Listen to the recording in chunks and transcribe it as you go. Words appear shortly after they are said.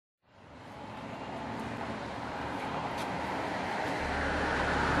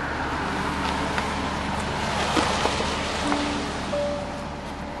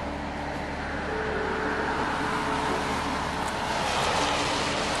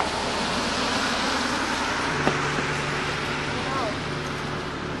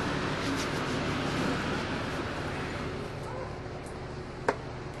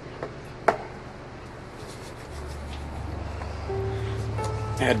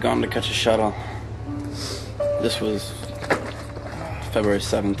had gone to catch a shuttle. This was February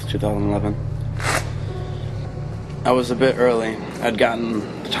 7th, 2011. I was a bit early. I'd gotten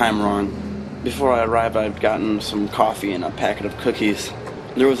the time wrong. Before I arrived, I'd gotten some coffee and a packet of cookies.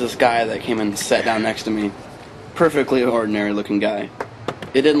 There was this guy that came and sat down next to me. Perfectly ordinary looking guy.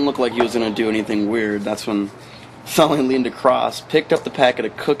 It didn't look like he was going to do anything weird. That's when Sully leaned across, picked up the packet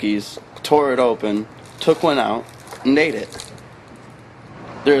of cookies, tore it open, took one out, and ate it.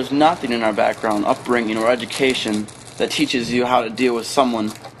 There is nothing in our background, upbringing, or education that teaches you how to deal with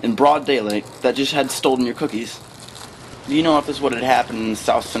someone in broad daylight that just had stolen your cookies. You know, if this would have happened in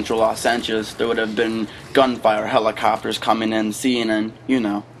South Central Los Angeles, there would have been gunfire, helicopters coming in, CNN, you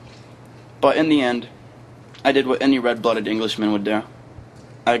know. But in the end, I did what any red-blooded Englishman would do.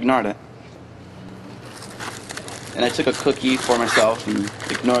 I ignored it. And I took a cookie for myself and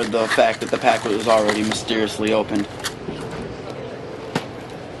ignored the fact that the packet was already mysteriously opened.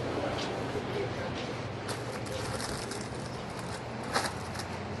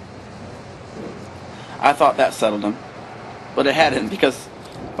 I thought that settled him. But it hadn't, because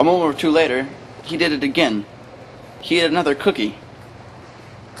a moment or two later, he did it again. He ate another cookie.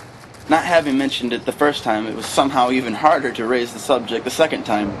 Not having mentioned it the first time, it was somehow even harder to raise the subject the second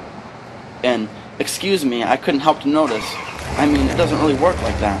time. And, excuse me, I couldn't help to notice. I mean, it doesn't really work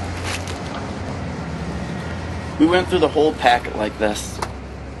like that. We went through the whole packet like this.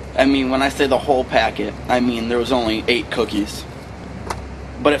 I mean, when I say the whole packet, I mean there was only 8 cookies.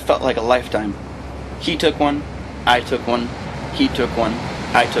 But it felt like a lifetime. He took one, I took one, he took one,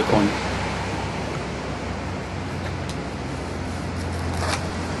 I took one.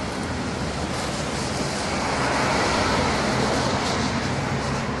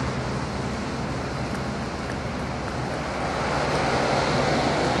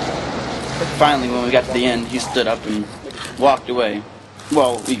 But finally, when we got to the end, he stood up and walked away.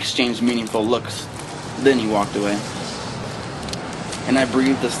 Well, we exchanged meaningful looks. Then he walked away. And I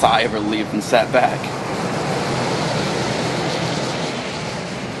breathed a sigh of relief and sat back.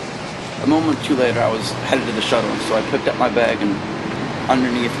 A moment or two later, I was headed to the shuttle, so I picked up my bag, and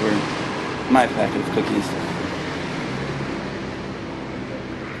underneath were my packet of cookies.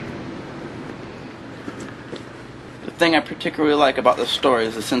 The thing I particularly like about this story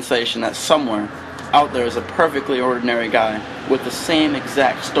is the sensation that somewhere out there is a perfectly ordinary guy with the same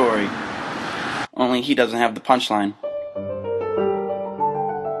exact story, only he doesn't have the punchline.